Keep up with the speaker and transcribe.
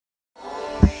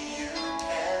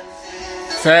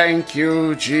Thank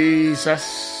you,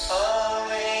 Jesus.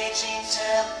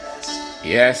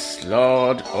 Yes,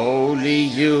 Lord, only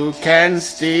you can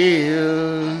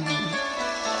still.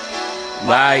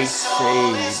 My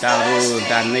say, Daru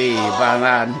Dani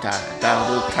Bananda,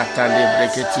 Daru Katali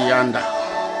Breketianda.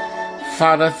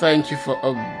 Father, thank you for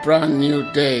a brand new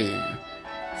day.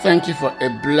 Thank you for a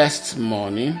blessed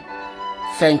morning.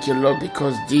 Thank you, Lord,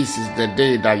 because this is the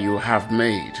day that you have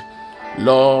made.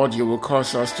 Lord, you will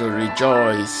cause us to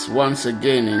rejoice once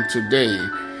again in today.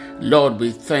 Lord,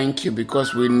 we thank you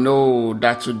because we know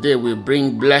that today we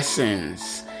bring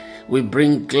blessings, we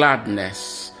bring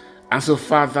gladness. And so,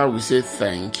 Father, we say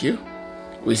thank you.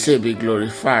 We say be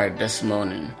glorified this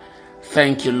morning.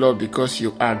 Thank you, Lord, because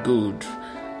you are good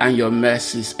and your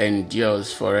mercies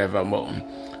endures forevermore.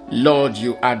 Lord,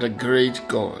 you are the great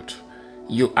God.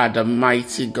 You are the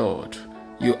mighty God.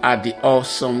 You are the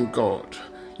awesome God.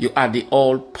 You are the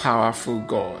all-powerful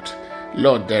God.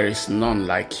 Lord, there is none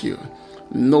like you.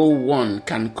 No one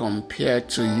can compare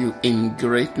to you in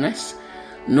greatness.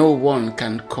 No one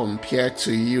can compare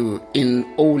to you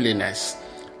in holiness.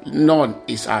 None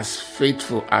is as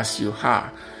faithful as you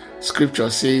are.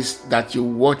 Scripture says that you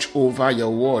watch over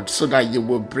your word so that you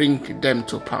will bring them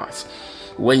to pass.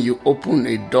 When you open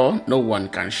a door, no one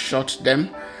can shut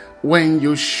them. When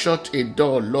you shut a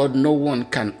door, Lord, no one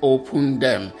can open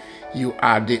them. You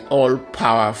are the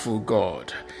all-powerful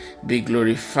God. Be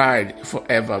glorified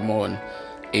forevermore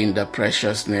in the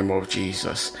precious name of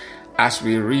Jesus. As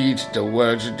we read the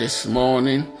word this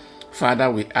morning, Father,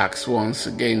 we ask once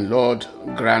again, Lord,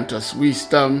 grant us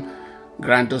wisdom,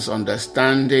 grant us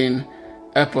understanding,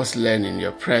 help us learn in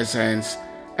your presence,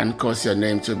 and cause your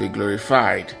name to be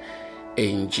glorified.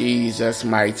 In Jesus'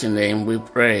 mighty name we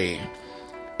pray.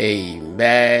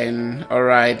 Amen. All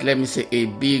right, let me say a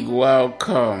big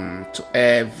welcome to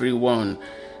everyone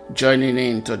joining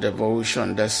into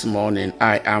devotion this morning.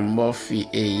 I am Murphy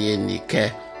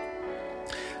Eyenike.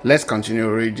 Let's continue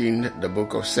reading the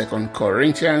book of 2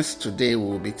 Corinthians. Today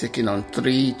we'll be taking on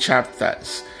 3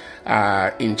 chapters.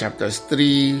 In chapters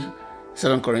 3,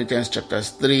 2 Corinthians chapters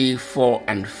 3, 4,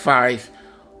 and 5,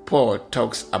 Paul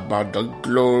talks about the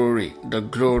glory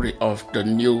of the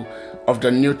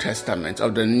New Testament,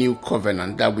 of the new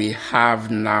covenant that we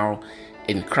have now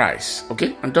in Christ.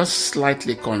 Okay, and just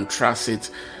slightly contrast it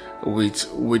with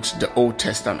the Old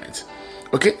Testament.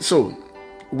 Okay, so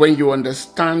when you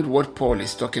understand what Paul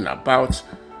is talking about,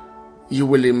 you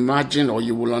will imagine or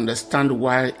you will understand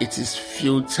why it is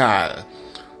futile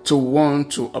to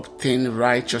want to obtain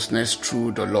righteousness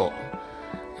through the law.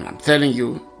 And I'm telling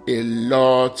you, a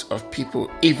lot of people,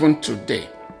 even today,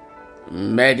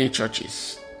 many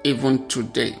churches, even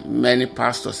today, many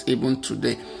pastors, even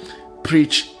today,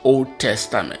 preach Old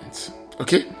Testament.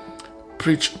 Okay?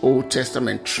 Preach Old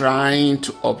Testament, trying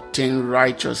to obtain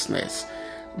righteousness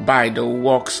by the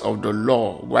works of the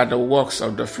law, by the works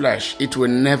of the flesh. It will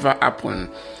never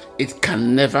happen. It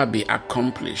can never be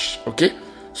accomplished. Okay?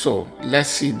 So let's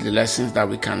see the lessons that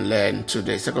we can learn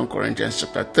today. 2 Corinthians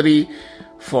chapter 3,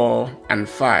 4, and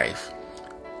 5.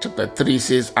 Chapter 3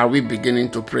 says, are we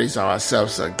beginning to praise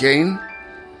ourselves again?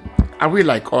 Are we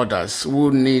like others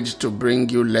who need to bring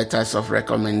you letters of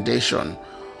recommendation,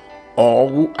 or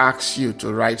who ask you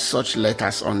to write such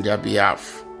letters on their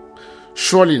behalf?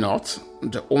 Surely not.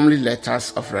 The only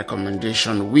letters of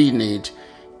recommendation we need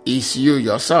is you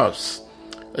yourselves.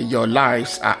 Your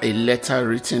lives are a letter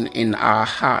written in our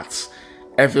hearts.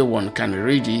 Everyone can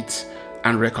read it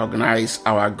and recognize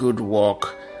our good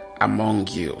work among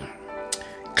you.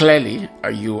 Clearly,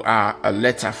 you are a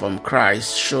letter from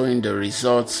Christ showing the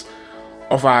results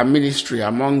of our ministry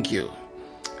among you.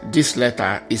 This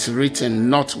letter is written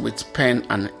not with pen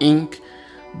and ink,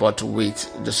 but with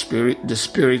the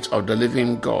Spirit of the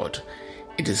living God.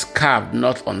 It is carved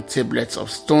not on tablets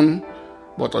of stone,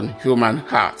 but on human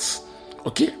hearts.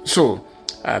 Okay, so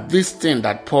this thing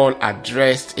that Paul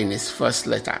addressed in his first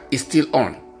letter is still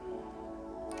on,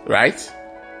 right?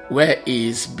 Where he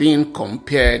is being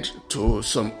compared to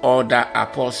some other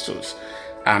apostles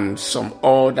and some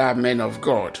other men of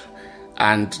God.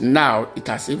 And now it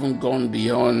has even gone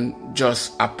beyond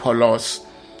just Apollos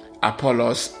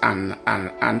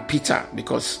and Peter,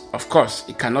 because of course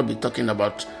it cannot be talking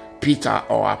about Peter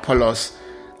or Apollos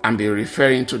and be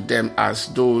referring to them as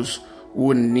those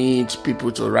who need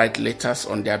people to write letters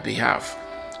on their behalf.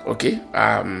 Okay,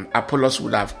 Apollos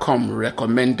would have come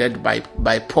recommended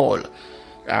by Paul.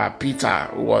 Peter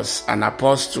was an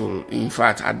apostle, in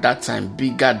fact, at that time,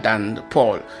 bigger than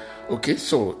Paul. Okay,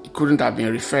 so he couldn't have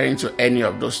been referring to any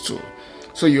of those two.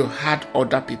 So you had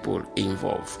other people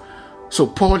involved. So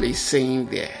Paul is saying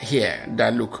here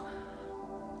that, look,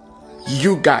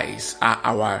 You guys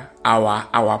are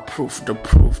our proof, the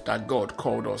proof that God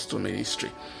called us to ministry.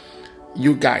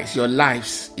 You guys, your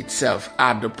lives itself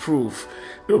are the proof,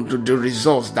 the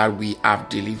results that we have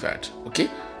delivered. Okay,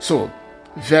 so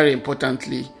very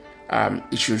importantly,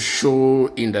 it should show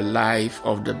in the life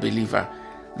of the believer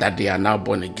that they are now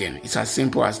born again. It's as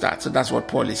simple as that. So that's what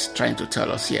Paul is trying to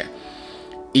tell us here.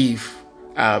 If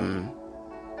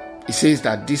it says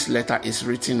that this letter is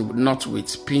written not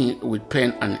with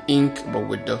pen and ink, but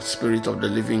with the Spirit of the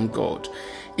living God.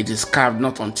 It is carved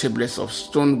not on tablets of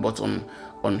stone, but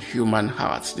on human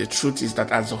hearts. The truth is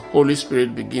that as the Holy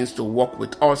Spirit begins to work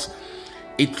with us,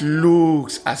 it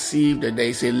looks as if that there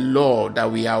is a law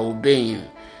that we are obeying.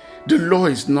 The law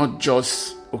is not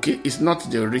just, it's not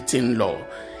the written law.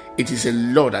 It is a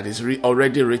law that is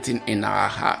already written in our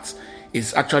hearts.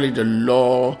 It's actually the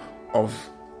law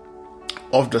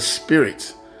of the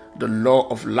Spirit, the law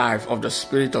of life, of the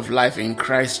Spirit of life in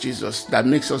Christ Jesus that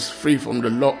makes us free from the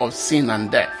law of sin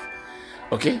and death.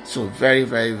 Okay, so very,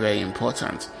 very, very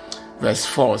important. Verse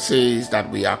 4 says that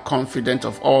we are confident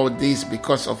of all this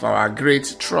because of our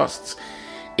great trust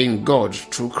in God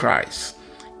through Christ.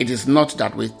 It is not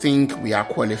that we think we are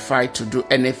qualified to do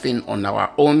anything on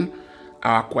our own.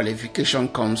 Our qualification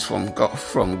comes from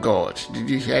God. Did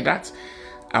you hear that?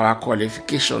 Our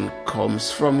qualification comes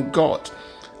from God.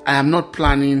 I am not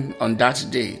planning on that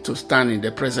day to stand in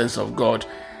the presence of God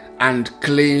and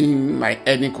claim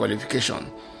any qualification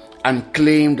and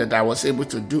claim that I was able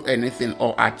to do anything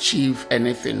or achieve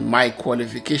anything. My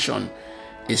qualification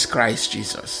is Christ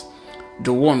Jesus.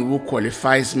 The one who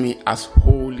qualifies me as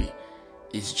holy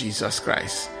is Jesus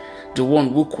Christ. The one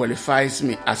who qualifies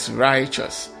me as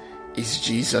righteous is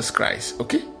Jesus Christ.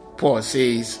 Okay? Paul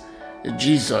says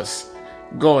Jesus,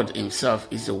 God himself,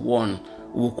 is the one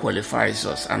who qualifies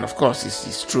us. And of course, it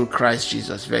is through Christ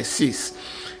Jesus. Verse 6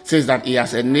 says that he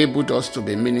has enabled us to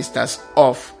be ministers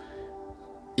of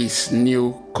his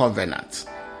new covenant.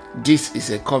 This is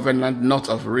a covenant not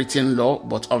of written law,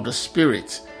 but of the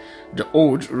Spirit. The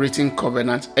old written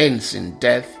covenant ends in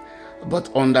death, but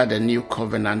under the new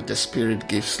covenant, the Spirit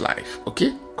gives life.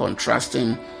 Okay?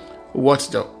 Contrasting what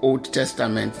the Old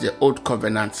Testament, the Old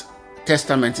Covenant,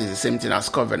 Testament is the same thing as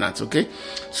covenant, okay?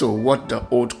 So what the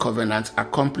Old Covenant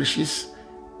accomplishes,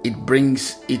 it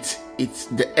brings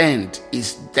the end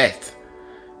is death.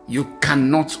 You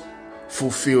cannot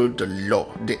fulfill the law.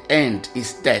 The end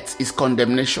is death, is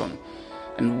condemnation.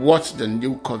 And what the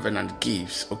new covenant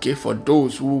gives, okay, for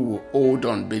those who will hold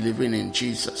on believing in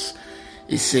Jesus,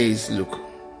 it says, look,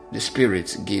 the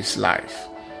Spirit gives life.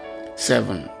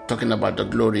 7, talking about the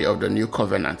glory of the new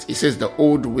covenant. It says the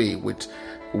old way with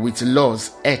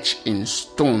laws etched in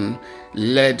stone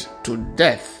led to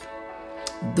death,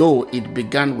 though it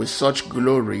began with such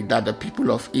glory that the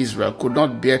people of Israel could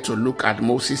not bear to look at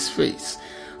Moses' face,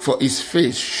 for his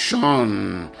face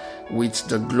shone with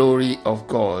the glory of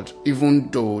God,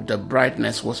 even though the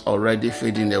brightness was already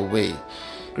fading away.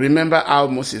 Remember how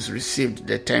Moses received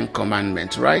the 10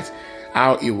 commandments, right?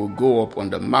 How he will go up on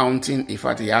the mountain. In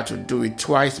fact, he had to do it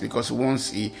twice, because once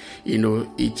he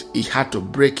had to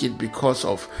break it because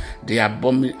of the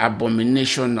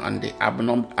abomination and the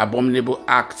abominable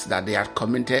acts that they had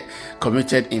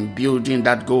committed in building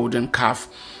that golden calf.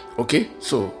 Okay,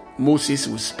 so Moses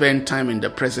will spend time in the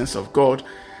presence of God,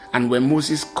 and when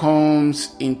Moses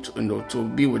comes into to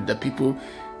be with the people,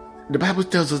 the Bible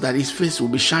tells us that his face will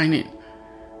be shining.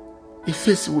 His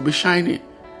face will be shining.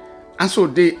 And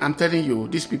so I'm telling you,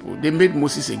 these people, they made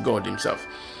Moses a god himself.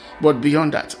 But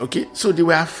beyond that, okay, so they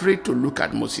were afraid to look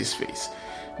at Moses' face.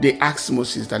 They asked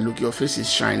Moses that, look, your face is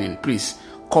shining, please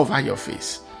cover your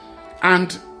face.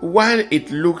 And while it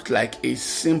looked like a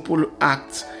simple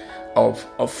act of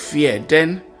fear,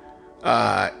 then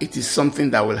it is something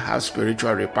that will have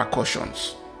spiritual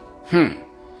repercussions.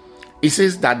 It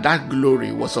says that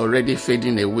glory was already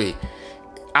fading away.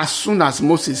 As soon as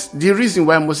Moses, the reason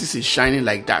why Moses is shining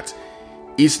like that,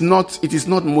 it is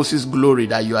not Moses' glory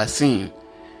that you are seeing.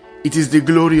 It is the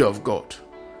glory of God.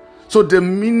 So the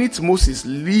minute Moses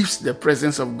leaves the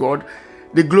presence of God,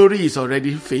 the glory is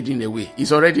already fading away.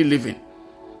 It's already leaving.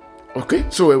 Okay?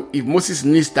 So if Moses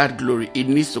needs that glory, it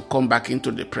needs to come back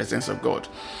into the presence of God.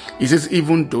 It says,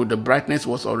 even though the brightness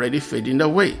was already fading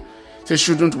away. So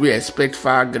shouldn't we expect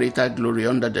far greater glory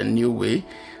under the new way,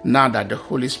 now that the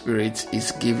Holy Spirit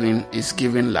is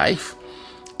giving life?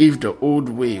 If the old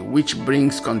way, which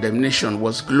brings condemnation,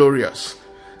 was glorious,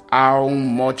 how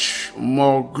much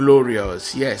more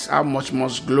glorious, how much more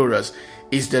glorious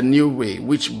is the new way,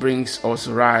 which brings us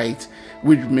right,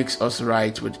 which makes us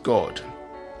right with God.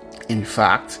 In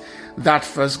fact, that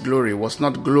first glory was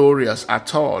not glorious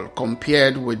at all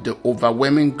compared with the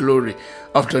overwhelming glory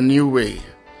of the new way.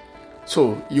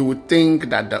 So you would think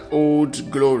that the old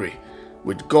glory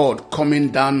with God coming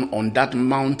down on that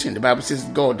mountain, the Bible says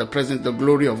the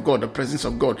glory of God, the presence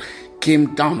of God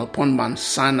came down upon Mount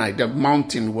Sinai. The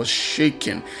mountain was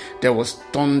shaking. There was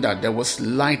thunder, there was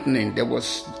lightning, there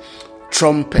was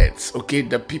trumpets. Okay,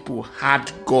 the people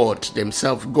had God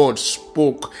themselves. God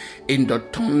spoke in the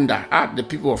thunder. The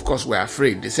people, of course, were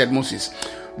afraid. They said, Moses,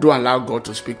 don't allow God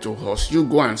to speak to us. You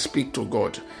go and speak to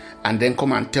God and then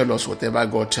come and tell us whatever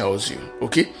God tells you.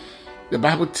 Okay, the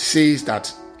Bible says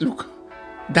that, look,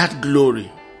 that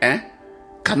glory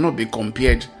cannot be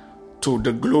compared to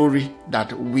the glory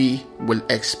that we will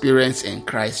experience in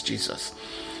Christ Jesus.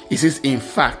 It says, in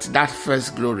fact, that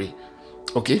first glory,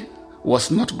 okay,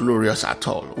 was not glorious at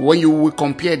all. When you will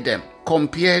compare them,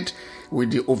 compared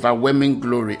with the overwhelming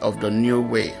glory of the new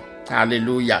way.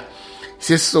 Hallelujah. It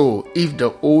says, so if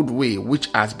the old way which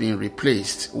has been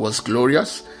replaced was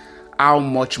glorious, how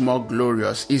much more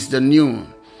glorious is the new,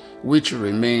 which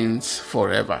remains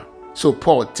forever. So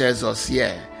Paul tells us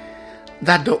here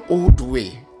that the old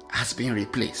way has been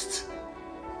replaced.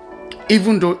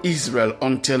 Even though Israel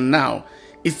until now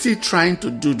is still trying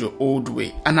to do the old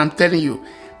way. And I'm telling you,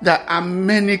 there are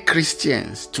many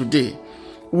Christians today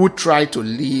who try to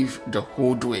live the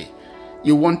old way.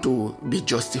 You want to be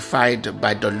justified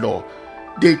by the law.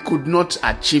 They could not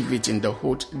achieve it in the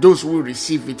old. Those who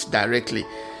receive it directly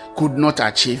could not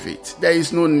achieve it. There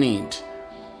is no need.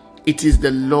 It is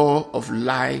the law of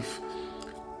life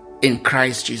in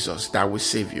Christ Jesus that will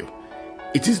save you.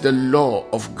 It is the law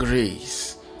of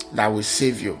grace that will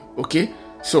save you. Okay?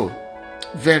 So,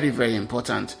 very, very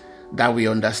important that we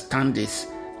understand this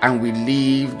and we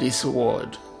live this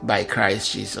word by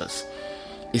Christ Jesus.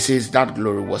 It says that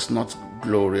glory was not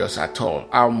glorious at all.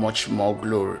 How much more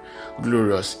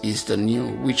glorious is the new,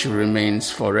 which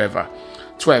remains forever.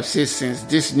 12 says, since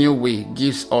this new way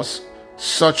gives us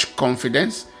such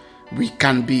confidence, we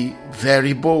can be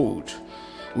very bold.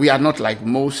 We are not like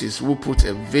Moses, who put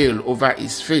a veil over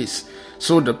his face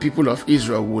so the people of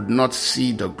Israel would not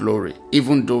see the glory,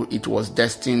 even though it was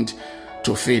destined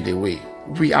to fade away.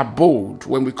 We are bold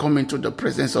when we come into the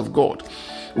presence of God.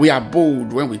 We are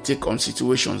bold when we take on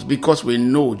situations because we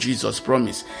know Jesus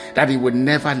promised that he would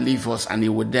never leave us and he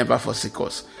would never forsake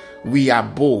us. We are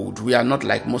bold. We are not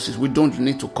like Moses. We don't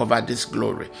need to cover this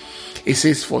glory. It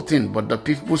says 14, but the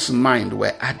people's mind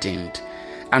were hardened.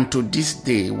 And to this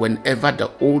day, whenever the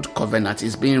old covenant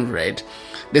is being read,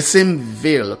 the same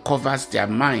veil covers their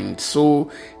mind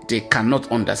so they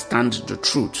cannot understand the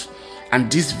truth. And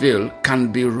this veil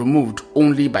can be removed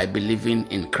only by believing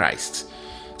in Christ.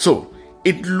 So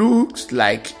it looks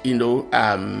like,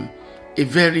 a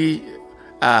very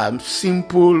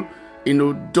simple,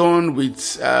 done with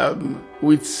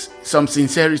some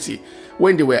sincerity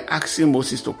when they were asking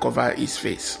Moses to cover his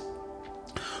face.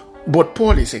 But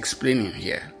Paul is explaining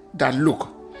here that, look,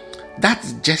 that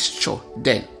gesture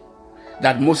then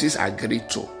that Moses agreed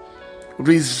to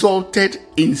resulted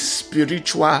in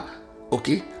spiritual,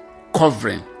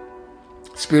 covering,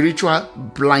 spiritual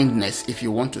blindness, if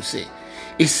you want to say.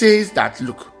 It says that,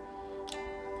 look,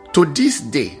 to this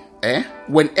day,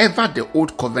 whenever the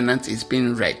old covenant is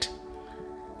being read,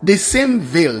 the same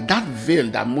veil, that veil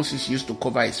that Moses used to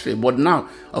cover his face, but now,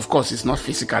 of course, it's not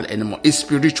physical anymore, it's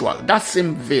spiritual. That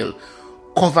same veil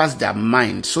covers their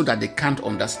mind so that they can't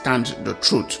understand the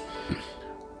truth.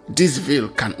 This veil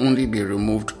can only be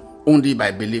removed only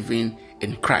by believing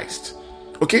in Christ.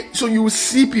 Okay, so you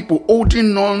see people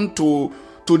holding on to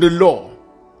the law.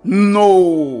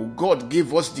 No, God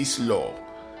gave us this law.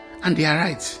 And they are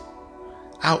right.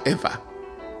 However,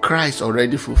 Christ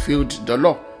already fulfilled the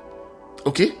law.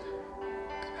 Okay?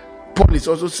 Paul is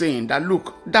also saying that,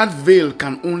 look, that veil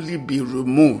can only be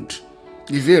removed.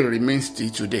 The veil remains still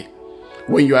today.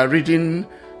 When you are reading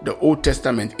the Old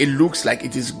Testament, it looks like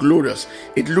it is glorious.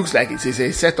 It looks like it is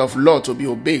a set of law to be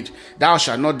obeyed. Thou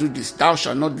shalt not do this, thou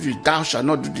shalt not do this, thou shalt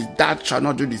not do this, thou shalt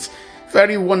not do this.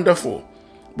 Very wonderful.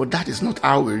 But that is not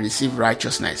how we receive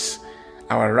righteousness.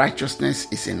 Our righteousness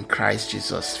is in Christ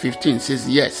Jesus. 15 says,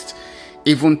 yes,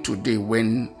 even today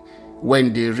when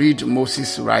they read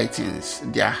Moses' writings,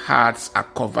 their hearts are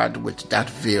covered with that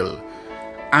veil,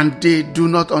 and they do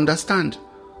not understand.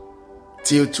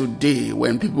 Till today,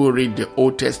 when people read the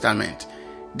Old Testament,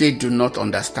 they do not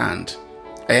understand.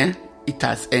 It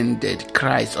has ended.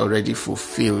 Christ already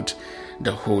fulfilled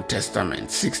the Old Testament.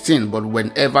 16, but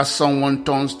whenever someone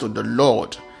turns to the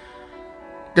Lord,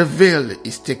 the veil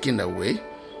is taken away.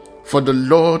 For the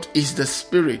Lord is the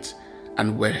Spirit,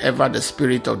 and wherever the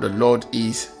Spirit of the Lord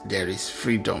is, there is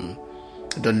freedom.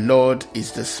 The Lord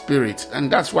is the Spirit,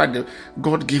 and that's why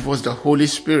God gave us the Holy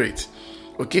Spirit.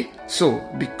 Okay, so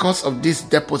because of this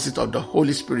deposit of the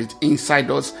Holy Spirit inside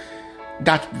us,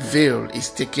 that veil is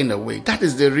taken away. That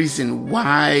is the reason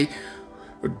why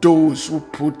those who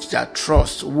put their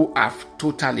trust, who have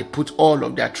totally put all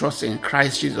of their trust in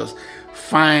Christ Jesus,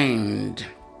 find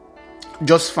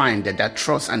that their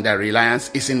trust and their reliance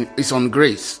is on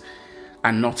grace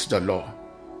and not the law,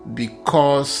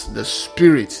 because the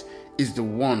Spirit is the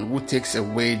one who takes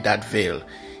away that veil.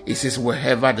 It says,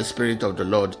 wherever the Spirit of the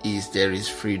Lord is, there is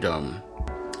freedom.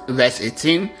 Verse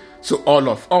 18, so all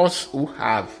of us who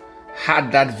have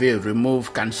had that veil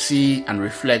removed can see and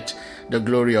reflect the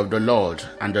glory of the Lord.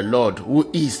 And the Lord, who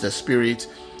is the Spirit,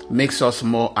 makes us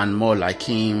more and more like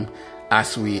Him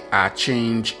as we are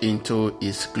changed into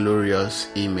His glorious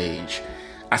image.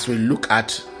 As we look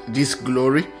at this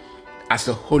glory, as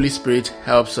the Holy Spirit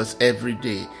helps us every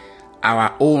day,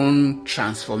 our own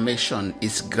transformation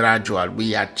is gradual.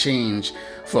 We are changed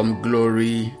from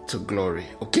glory to glory.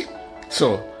 Okay?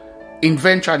 So,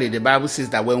 eventually, the Bible says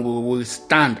that when we will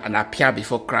stand and appear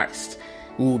before Christ,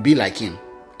 we will be like Him.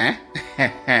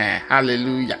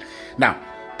 Hallelujah. Now,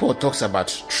 Paul talks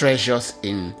about treasures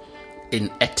in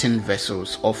earthen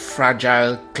vessels or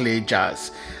fragile clay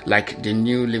jars, like the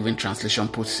New Living Translation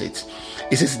puts it.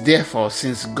 It says, therefore,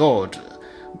 since God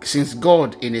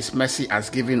in His mercy has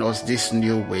given us this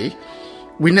new way,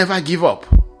 we never give up.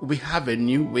 We have a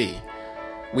new way.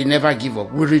 We never give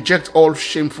up. We reject all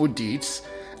shameful deeds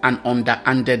and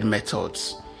underhanded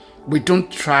methods. We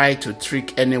don't try to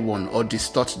trick anyone or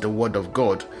distort the word of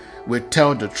God. We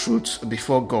tell the truth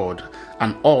before God,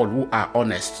 and all who are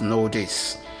honest know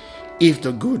this. If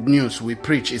the good news we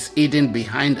preach is hidden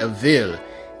behind a veil,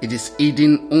 it is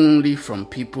hidden only from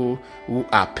people who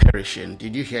are perishing.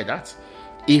 Did you hear that?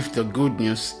 If the good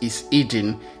news is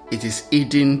hidden, it is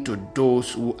hidden to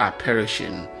those who are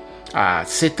perishing.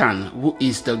 Satan, who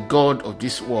is the god of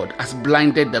this world, has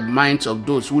blinded the minds of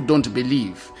those who don't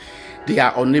believe. They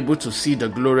are unable to see the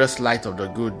glorious light of the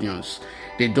good news.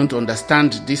 They don't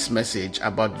understand this message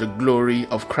about the glory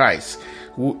of Christ,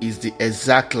 who is the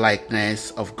exact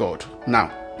likeness of God.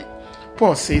 Now,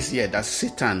 Paul says here that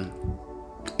Satan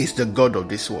is the god of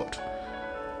this world.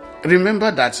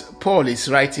 Remember that Paul is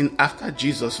writing after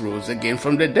Jesus rose again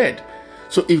from the dead.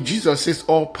 So if Jesus says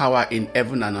all power in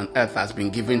heaven and on earth has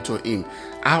been given to Him,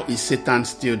 how is Satan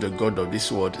still the god of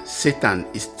this world? Satan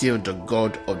is still the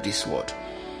god of this world.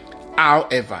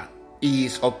 However, he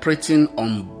is operating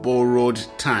on borrowed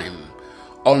time.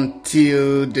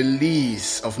 Until the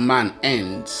lease of man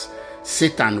ends,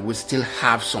 Satan will still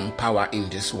have some power in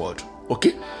this world.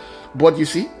 Okay? But you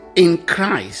see, in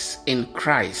Christ,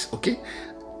 okay,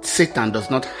 Satan does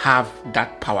not have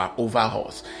that power over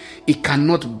us. He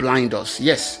cannot blind us.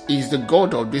 Yes, he is the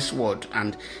god of this world,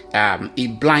 and he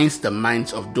blinds the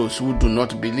minds of those who do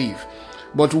not believe.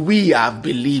 But we have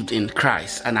believed in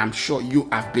Christ, and I'm sure you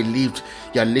have believed.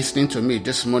 You're listening to me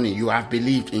this morning. You have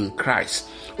believed in Christ.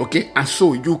 Okay? And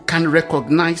so you can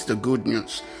recognize the good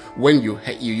news. When you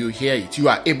hear it, you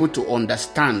are able to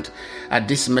understand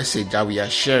this message that we are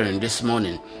sharing this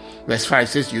morning. Verse 5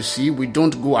 says, you see, we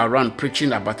don't go around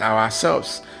preaching about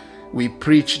ourselves. We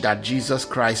preach that Jesus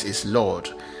Christ is Lord,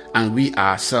 and we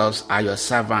ourselves are your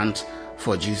servants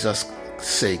for Jesus'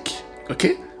 sake.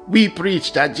 Okay? We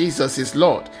preach that Jesus is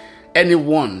Lord.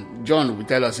 Anyone, John will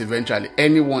tell us eventually,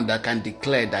 anyone that can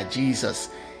declare that Jesus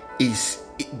is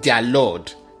their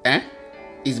Lord,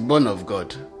 is born of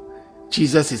God.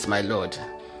 Jesus is my Lord.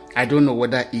 I don't know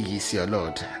whether He is your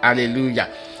Lord.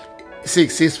 Hallelujah.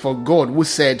 6 says, for God, who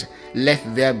said, let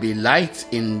there be light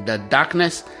in the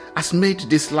darkness, has made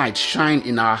this light shine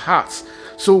in our hearts,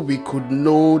 so we could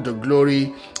know the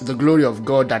glory of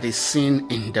God that is seen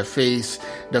in the face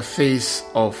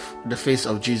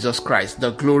of Jesus Christ.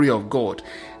 The glory of God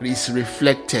is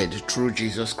reflected through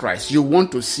Jesus Christ. You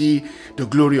want to see the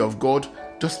glory of God?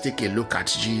 Just take a look at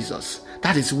Jesus.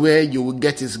 That is where you will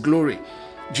get His glory.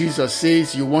 Jesus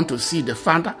says, you want to see the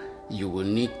Father? You will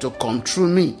need to come through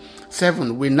me.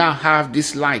 7, we now have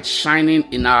this light shining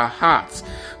in our hearts,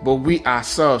 but we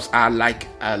ourselves are like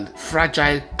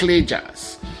fragile clay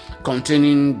jars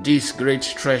containing these great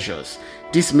treasures.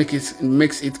 This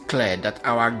makes it clear that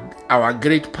our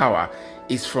great power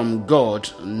is from God,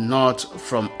 not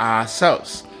from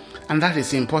ourselves. And that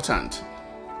is important.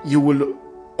 You will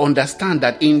understand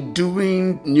that in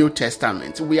doing New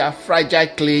Testament, we are fragile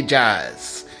clay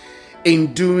jars.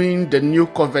 In doing the new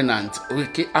covenant,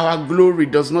 okay, our glory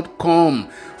does not come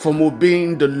from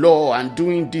obeying the law and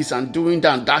doing this and doing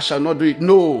that, and thou shalt not do it.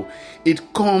 No,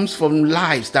 it comes from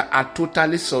lives that are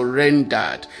totally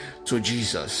surrendered to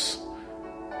Jesus.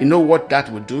 You know what that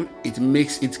will do? It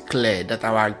makes it clear that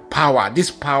our power, this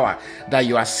power that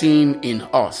you are seeing in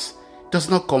us, does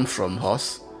not come from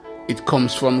us. It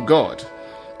comes from God.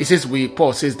 It says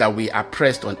Paul says that we are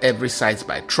pressed on every side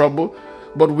by trouble,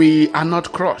 but we are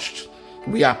not crushed.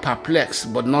 We are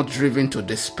perplexed, but not driven to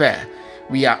despair.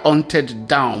 We are hunted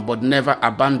down, but never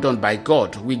abandoned by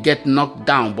God. We get knocked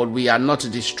down, but we are not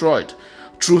destroyed.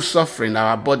 Through suffering,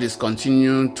 our bodies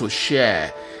continue to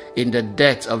share in the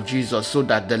death of Jesus, so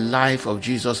that the life of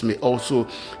Jesus may also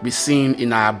be seen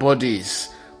in our bodies.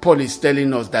 Paul is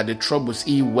telling us that the troubles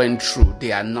he went through,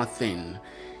 they are nothing.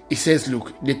 He says,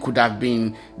 look, they could have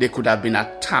been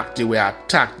attacked. They were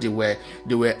attacked. They were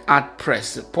hard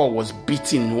pressed. Paul was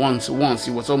beaten once.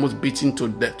 He was almost beaten to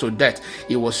death.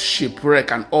 He was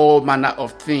shipwrecked and all manner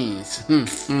of things.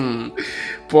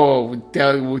 Paul would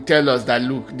tell us that,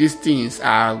 look, these things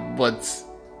are but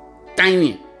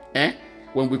tiny,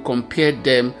 when we compare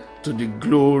them to the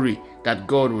glory that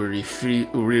God will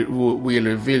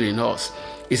reveal in us.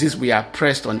 He says we are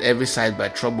pressed on every side by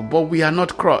trouble, but we are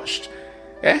not crushed.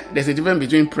 There's a difference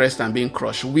between pressed and being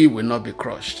crushed. We will not be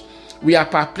crushed. We are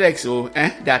perplexed.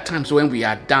 There are times when we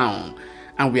are down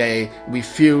and we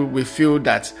feel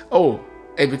that,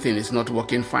 everything is not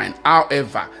working fine.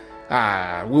 However,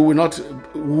 we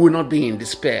will not be in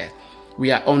despair.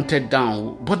 We are hunted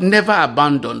down, but never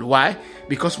abandoned. Why?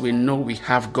 Because we know we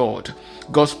have God.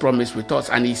 God's promise with us,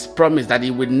 and His promise that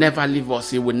He will never leave us.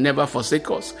 He will never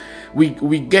forsake us.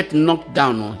 We get knocked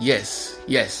down. Yes,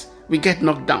 we get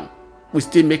knocked down. We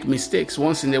still make mistakes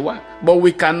once in a while, but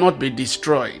we cannot be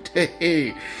destroyed.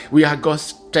 We are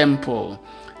God's temple.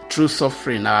 Through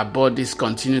suffering, our bodies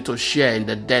continue to share in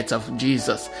the death of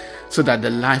Jesus, so that the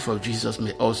life of Jesus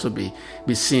may also be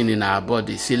seen in our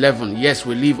bodies. 11. Yes,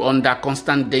 we live under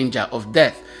constant danger of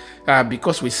death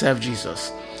because we serve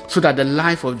Jesus, so that the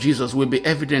life of Jesus will be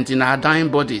evident in our dying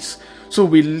bodies. So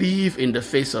we live in the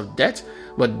face of death,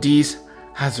 but this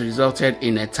has resulted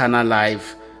in eternal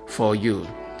life for you.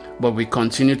 But we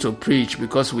continue to preach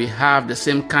because we have the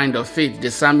same kind of faith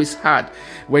the psalmist had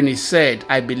when he said,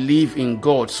 I believe in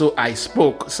God, so I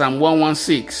spoke. Psalm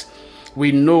 116.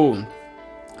 We know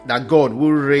that God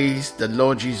will raise the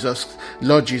Lord Jesus.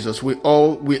 We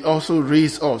also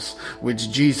raise us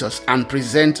with Jesus and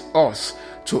present us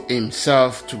to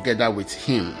Himself together with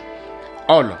Him.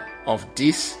 All of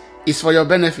this is for your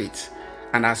benefit.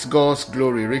 And as God's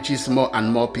glory reaches more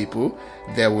and more people,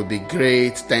 there will be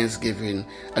great thanksgiving,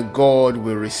 and God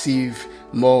will receive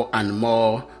more and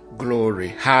more glory.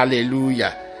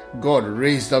 Hallelujah. God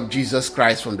raised up Jesus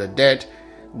Christ from the dead.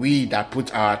 We that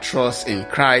put our trust in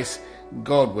Christ,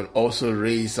 God will also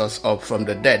raise us up from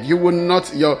the dead. You will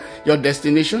not, your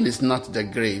destination is not the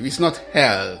grave. It's not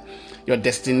hell. Your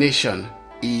destination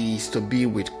is to be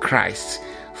with Christ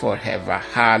forever.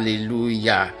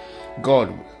 Hallelujah. God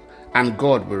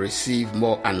will receive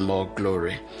more and more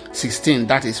glory. 16.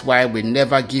 That is why we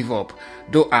never give up.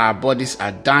 Though our bodies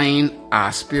are dying,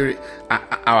 our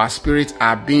spirits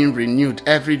are being renewed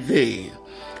every day.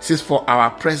 It says, for our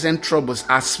present troubles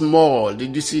are small.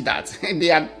 Did you see that? They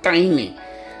are tiny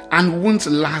and won't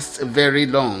last very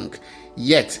long.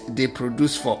 Yet they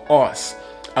produce for us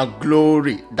a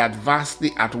glory that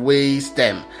vastly outweighs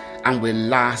them and will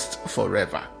last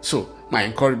forever. So, my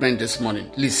encouragement this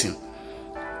morning, listen.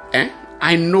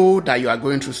 I know that you are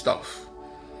going through stuff,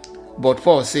 but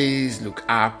Paul says, look,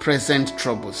 our present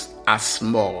troubles are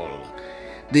small.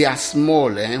 They are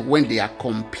small when they are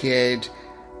compared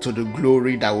to the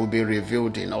glory that will be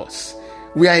revealed in us.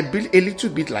 We are a little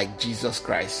bit like Jesus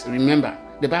Christ. Remember,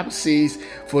 the Bible says,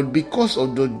 for because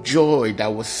of the joy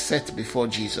that was set before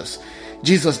Jesus,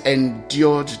 Jesus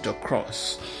endured the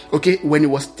cross. Okay, when He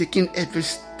was taking every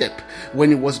step, when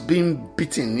He was being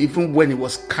beaten, even when He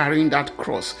was carrying that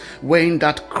cross, wearing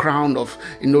that crown of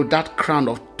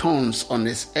thorns on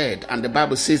His head, and the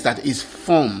Bible says that His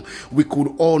form we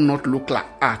could all not look like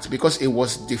at because it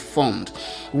was deformed.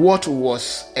 What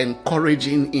was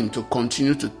encouraging Him to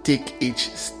continue to take each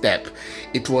step?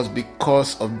 It was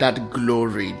because of that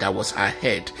glory that was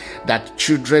ahead, that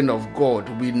children of God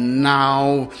will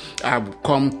now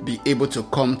be able to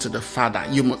come to the Father.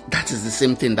 That is the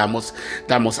same thing that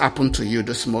must happen to you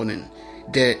this morning.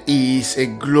 There is a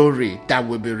glory that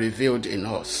will be revealed in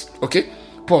us. Okay,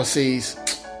 Paul says,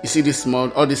 you see this small,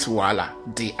 all this wala,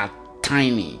 they are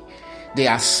tiny, they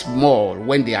are small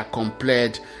when they are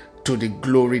compared to the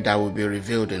glory that will be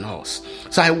revealed in us.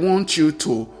 So I want you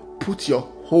to put your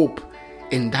hope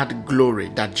in that glory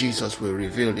that Jesus will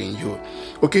reveal in you.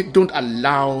 Okay, don't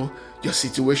allow your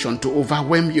situation to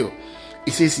overwhelm you.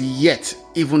 It says, yet,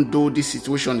 even though this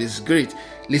situation is great,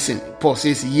 listen, Paul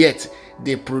says, yet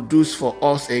they produce for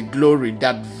us a glory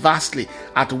that vastly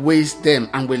outweighs them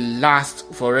and will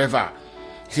last forever.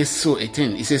 He says, so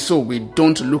 18, he says, so we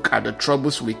don't look at the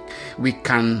troubles we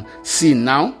can see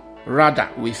now. Rather,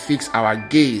 we fix our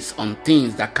gaze on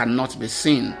things that cannot be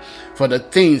seen. For the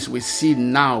things we see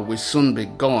now will soon be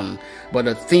gone, but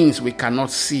the things we cannot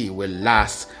see will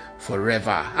last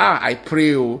forever. I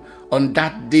pray on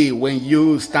that day when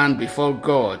you stand before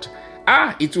God,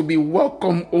 it will be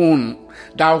welcome home,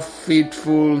 thou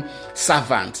faithful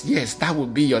servant. Yes, that will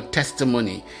be your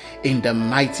testimony in the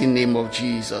mighty name of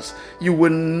Jesus. You will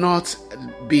not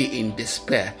be in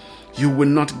despair. You will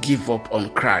not give up on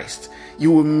Christ.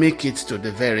 You will make it to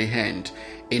the very end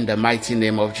in the mighty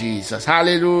name of Jesus.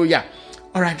 Hallelujah.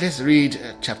 All right, let's read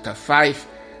chapter 5.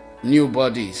 New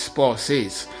bodies. Paul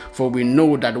says, for we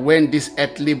know that when this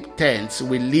earthly tent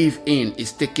we live in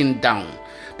is taken down,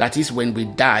 that is, when we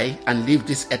die and leave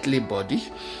this earthly body,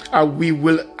 we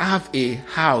will have a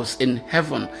house in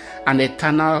heaven, an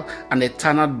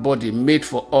eternal body made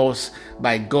for us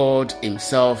by God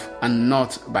himself and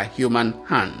not by human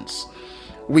hands.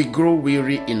 We grow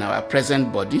weary in our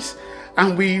present bodies,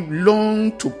 and we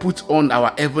long to put on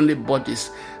our heavenly bodies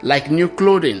like new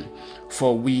clothing,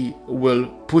 for we will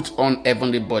put on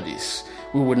heavenly bodies.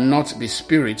 We will not be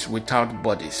spirits without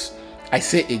bodies. I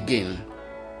say again,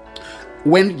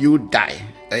 when you die,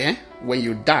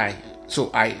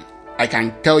 so I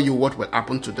can tell you what will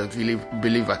happen to the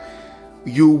believer.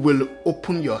 You will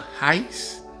open your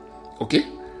eyes, okay,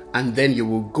 and then you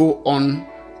will go on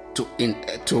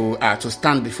to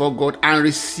stand before God and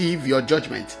receive your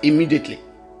judgment immediately,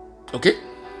 okay.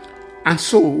 And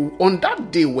so on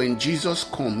that day when Jesus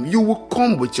comes, you will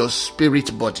come with your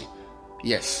spirit body.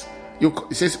 Yes.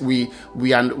 It says we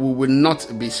will not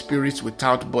be spirits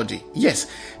without body.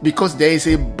 Yes, because there is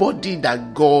a body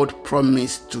that God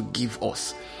promised to give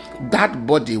us. That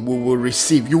body we will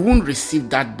receive. You won't receive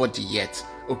that body yet,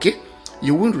 okay?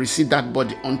 You won't receive that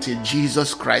body until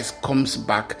Jesus Christ comes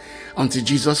back,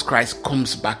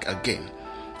 again,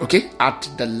 okay? At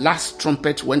the last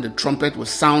trumpet, when the trumpet will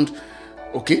sound,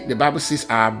 okay, the Bible says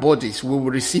our bodies, we will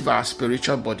receive our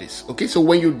spiritual bodies, okay? So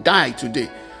when you die today,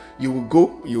 you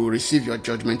will receive your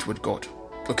judgment with God.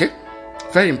 Okay?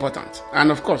 Very important. And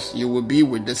of course, you will be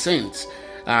with the saints,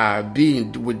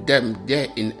 being with them there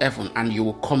in heaven, and you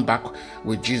will come back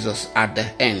with Jesus at the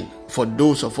end for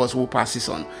those of us who passes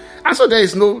on. And so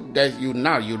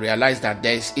you realize that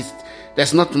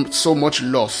there's not so much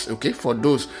loss, okay, for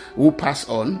those who pass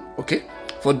on, okay?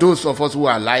 For those of us who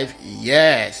are alive,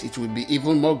 yes, it will be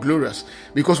even more glorious,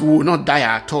 because we will not die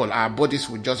at all. Our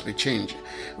bodies will just be changed.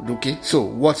 Okay, so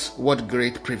what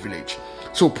great privilege.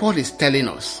 So Paul is telling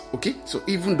us, okay, so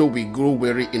even though we grow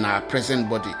weary in our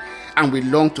present body and we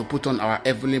long to put on our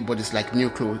heavenly bodies like new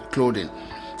clothing,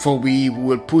 for we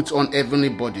will put on heavenly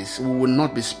bodies, we will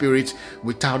not be spirits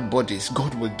without bodies.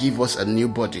 God will give us a new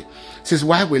body. It says,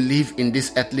 while we live in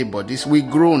these earthly bodies, we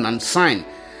groan and sigh.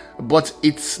 But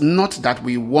it's not that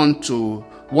we want to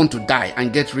die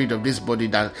and get rid of this body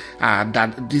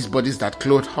these bodies that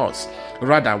clothe us.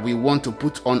 Rather, we want to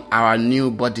put on our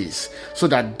new bodies, so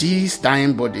that these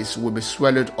dying bodies will be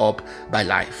swallowed up by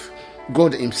life.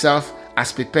 God himself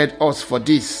has prepared us for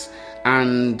this,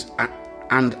 and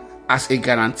as a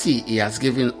guarantee, he has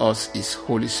given us his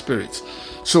Holy Spirit.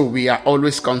 So we are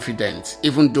always confident,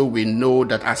 even though we know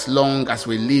that as long as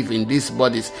we live in these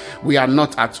bodies, we are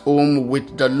not at home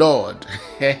with the Lord.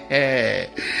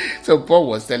 So Paul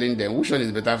was telling them, which one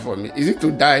is better for me? Is it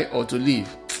to die or to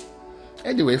live?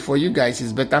 Anyway, for you guys,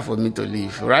 it's better for me to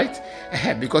live, right?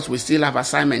 Because we still have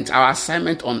assignment. Our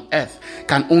assignment on earth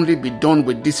can only be done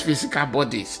with these physical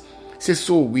bodies.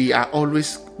 So we are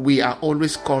always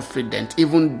confident,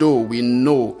 even though we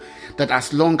know that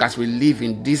as long as we live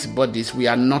in these bodies, we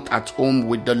are not at home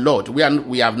with the Lord.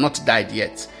 We have not died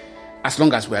yet, as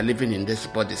long as we are living in these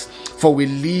bodies. For we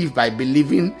live by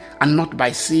believing and not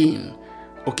by seeing.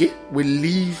 Okay? We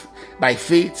live by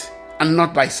faith and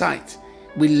not by sight.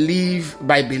 We live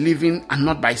by believing and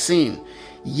not by seeing.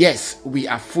 Yes, we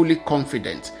are fully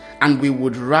confident, and we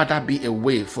would rather be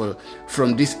away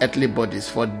from these earthly bodies,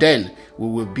 for then we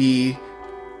will be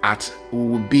at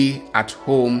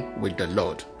home with the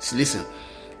Lord. So listen,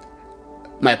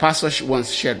 my pastor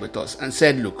once shared with us and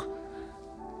said, look,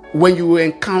 when you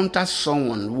encounter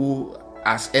someone who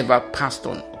has ever passed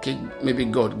on, okay, maybe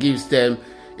God gives them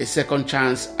a second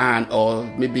chance, or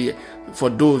maybe for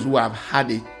those who have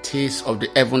had a taste of the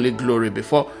heavenly glory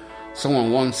before.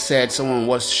 Someone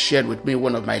was shared with me,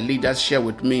 one of my leaders shared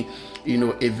with me,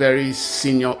 a very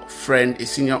senior friend, a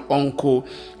senior uncle,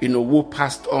 who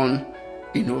passed on,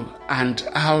 And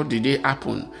how did it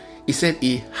happen? He said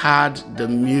he heard the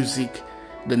music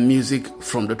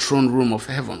from the throne room of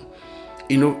heaven.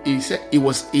 He said he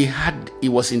was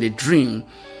in a dream.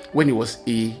 When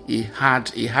he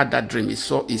had that dream, he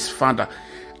saw his father,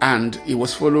 and he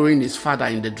was following his father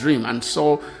in the dream and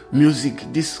saw music.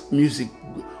 This music,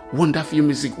 wonderful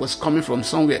music, was coming from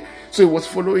somewhere. So he was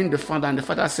following the father, and the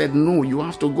father said, "No, you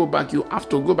have to go back. You have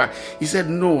to go back." He said,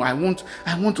 "No, I want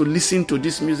to listen to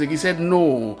this music." He said,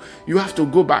 "No, you have to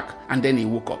go back." And then he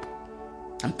woke up.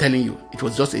 I'm telling you, it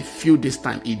was just a few days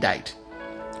time he died.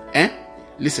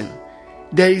 Listen,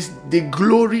 there is the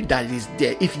glory that is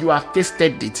there. If you have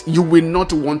tasted it, you will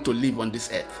not want to live on this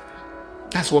earth.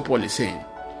 That's what Paul is saying.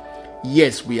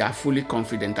 Yes, we are fully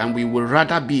confident, and we will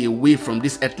rather be away from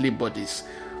these earthly bodies,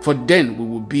 for then we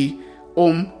will be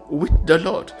home with the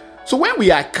Lord. So when we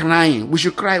are crying, we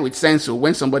should cry with sense. So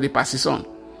when somebody passes on,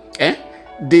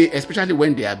 especially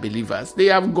when they are believers, they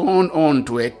have gone on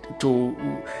to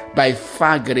by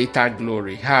far greater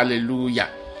glory. Hallelujah.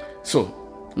 So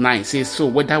 9 says, so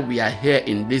whether we are here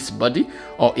in this body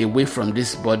or away from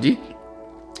this body,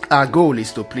 our goal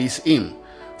is to please him.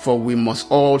 For we must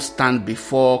all stand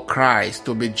before Christ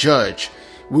to be judged.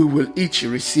 We will each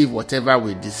receive whatever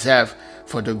we deserve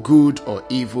for the good or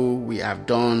evil we have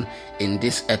done in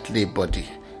this earthly body.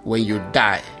 When you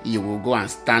die, you will go and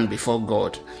stand before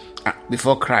God,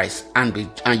 before Christ, and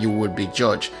you will be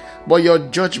judged. But your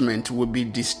judgment will be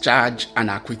discharged and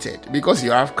acquitted because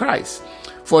you have Christ.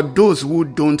 For those who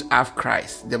don't have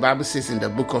Christ, the Bible says in the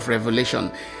book of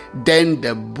Revelation, then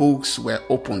the books were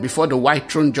opened before the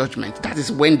white throne judgment. That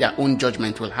is when their own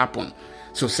judgment will happen.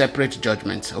 So separate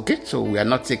judgments. Okay, so we are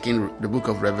not taking the book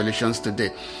of Revelations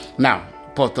today. Now,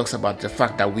 Paul talks about the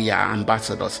fact that we are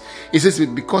ambassadors. He says,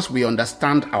 because we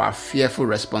understand our fearful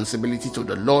responsibility to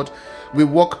the Lord, we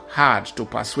work hard to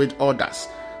persuade others.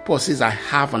 Paul says, I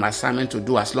have an assignment to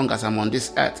do as long as I'm on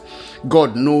this earth.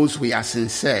 God knows we are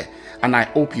sincere, and I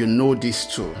hope you know this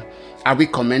too. Are we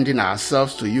commending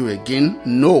ourselves to you again?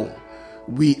 No.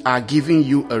 We are giving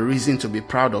you a reason to be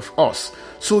proud of us,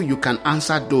 so you can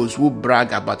answer those who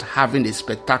brag about having a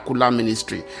spectacular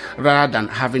ministry rather than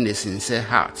having a sincere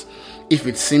heart. If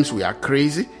it seems we are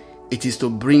crazy, it is to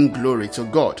bring glory to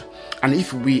God. And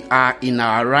if we are in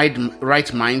our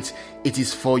right minds, it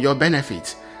is for your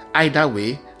benefit. Either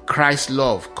way, Christ's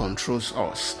love controls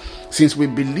us. Since we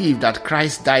believe that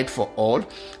Christ died for all,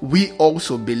 we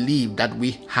also believe that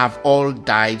we have all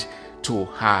died to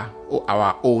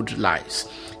our old lives.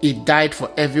 He died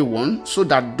for everyone so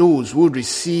that those who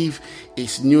receive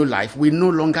his new life will no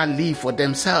longer live for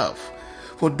themselves.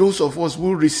 For those of us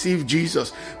who receive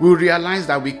Jesus, we realize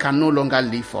that we can no longer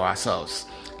live for ourselves.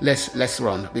 Let's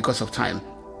run because of time.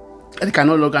 They can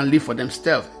no longer live for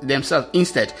themselves.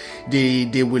 Instead,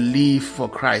 they will live for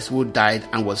Christ who died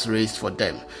and was raised for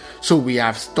them. So we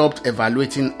have stopped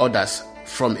evaluating others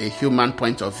from a human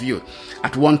point of view.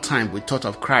 At one time, we thought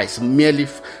of Christ merely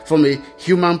from a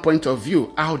human point of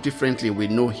view. How differently we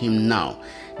know him now.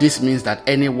 This means that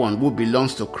anyone who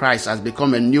belongs to Christ has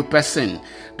become a new person.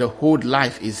 The old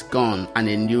life is gone and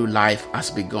a new life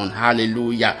has begun.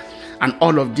 Hallelujah. And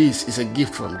all of this is a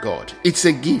gift from God. It's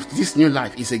a gift. This new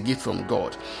life is a gift from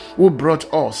God, who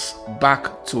brought us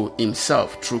back to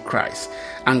himself through Christ.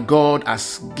 And God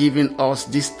has given us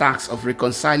this task of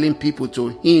reconciling people to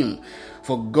him.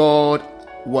 For God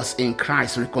was in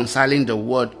Christ reconciling the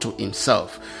world to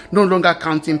himself, no longer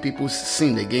counting people's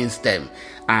sin against them.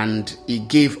 And he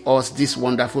gave us this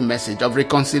wonderful message of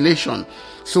reconciliation.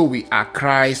 So we are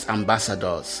Christ's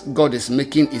ambassadors. God is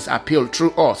making his appeal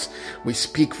through us. We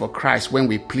speak for Christ when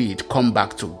we plead, come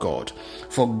back to God.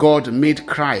 For God made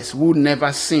Christ, who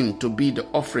never sinned, to be the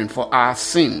offering for our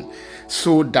sin,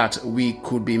 so that we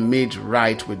could be made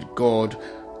right with God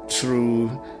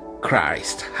through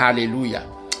Christ. Hallelujah.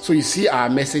 So you see, our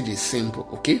message is simple,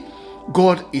 okay?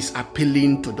 God is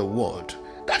appealing to the world.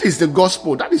 That is the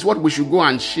gospel. That is what we should go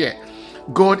and share.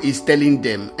 God is telling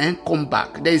them, and come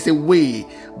back. There is a way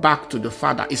back to the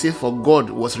Father. He said, for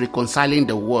God was reconciling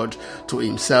the world to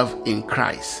himself in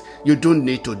Christ. You don't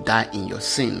need to die in your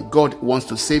sin. God wants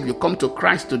to save you. Come to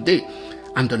Christ today,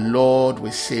 and the Lord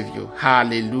will save you.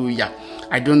 Hallelujah.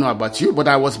 I don't know about you, but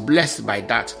I was blessed by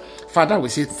that. Father, we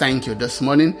say thank you this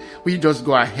morning. We just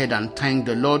go ahead and thank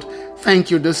the Lord.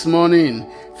 Thank you this morning.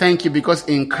 Thank you because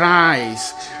in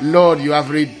Christ, Lord, you have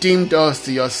redeemed us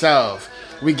to yourself.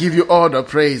 We give you all the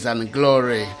praise and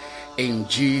glory. In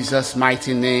Jesus'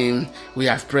 mighty name, we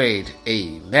have prayed.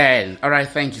 Amen. All right,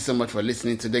 thank you so much for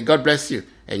listening today. God bless you.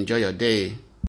 Enjoy your day.